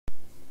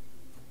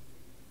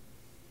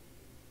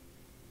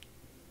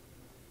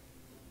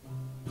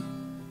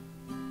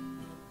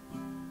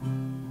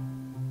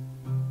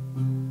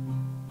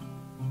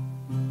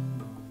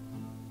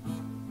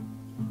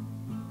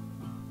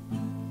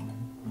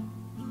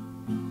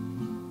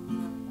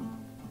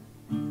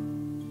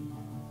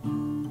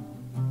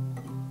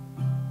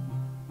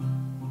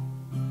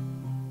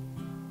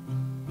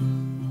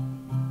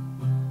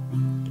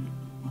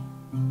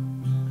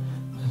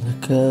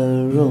like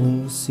a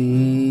rolling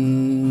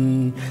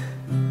sea.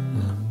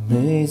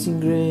 Amazing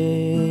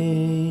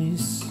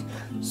grace,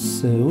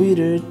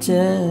 sweeter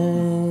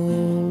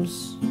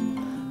times,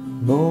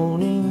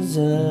 mornings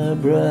are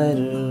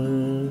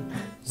brighter,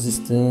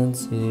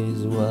 existence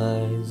is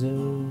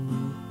wiser.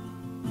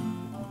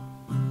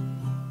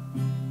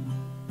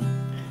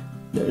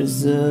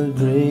 There's a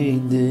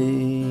great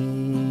day,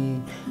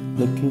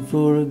 looking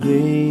for a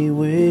great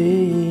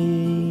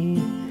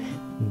way.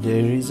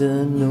 There is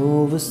a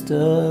nova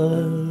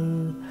star,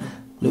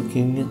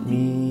 looking at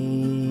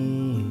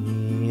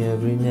me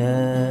every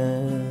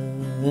night.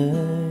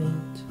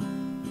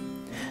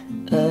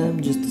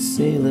 I'm just a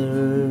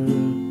sailor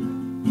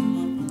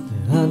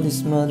on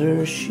this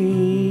mother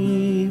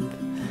ship,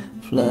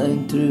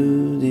 flying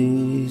through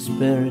this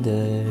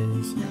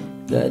paradise,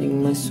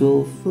 guiding my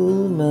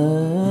soulful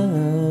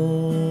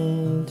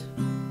mind.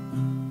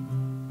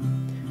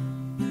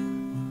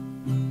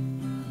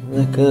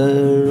 Like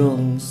a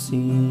rolling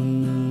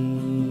sea,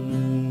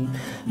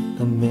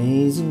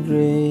 amazing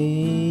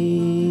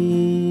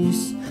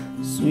grace,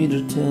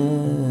 sweeter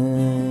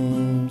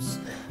times,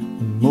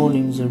 the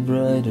mornings are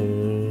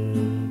brighter,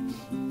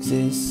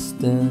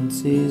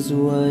 existence is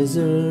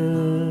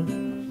wiser.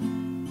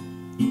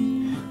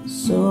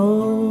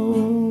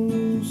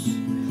 Songs,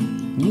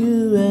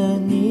 you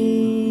and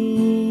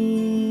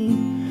me,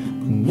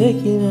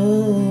 making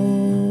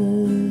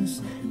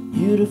us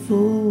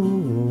beautiful,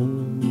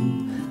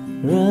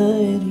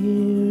 right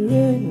here,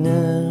 right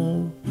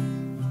now.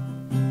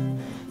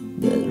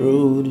 That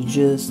road is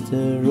just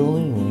a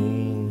rolling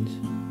wind,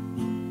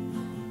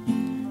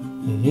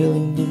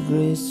 healing the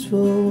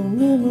graceful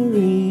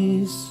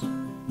memories.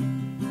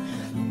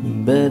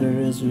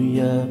 Better as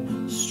we are,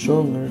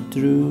 stronger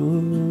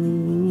through.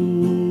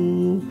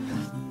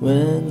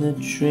 When the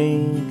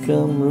train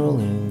come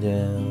rolling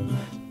down,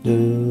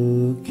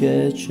 do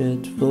catch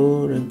it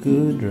for a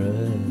good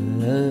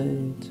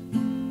ride.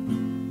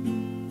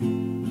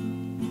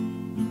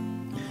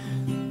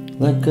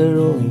 Like a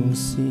rolling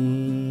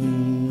sea,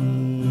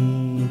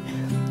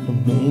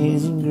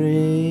 amazing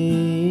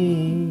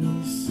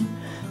grace,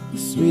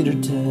 sweeter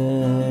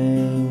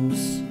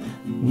times,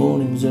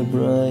 mornings are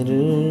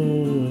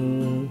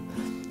brighter,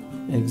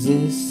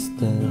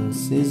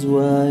 existence is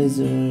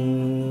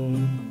wiser.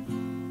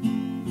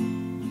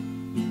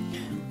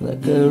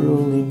 Like a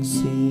rolling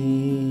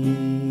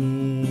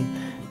sea,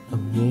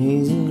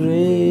 amazing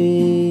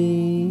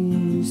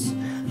grace,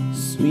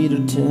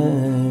 sweeter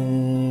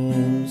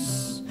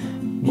times,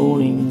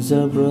 mornings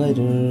are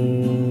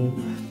brighter,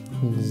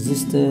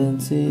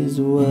 existence is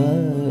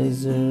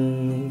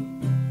wiser.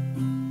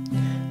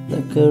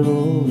 Like a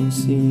rolling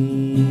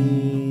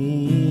sea.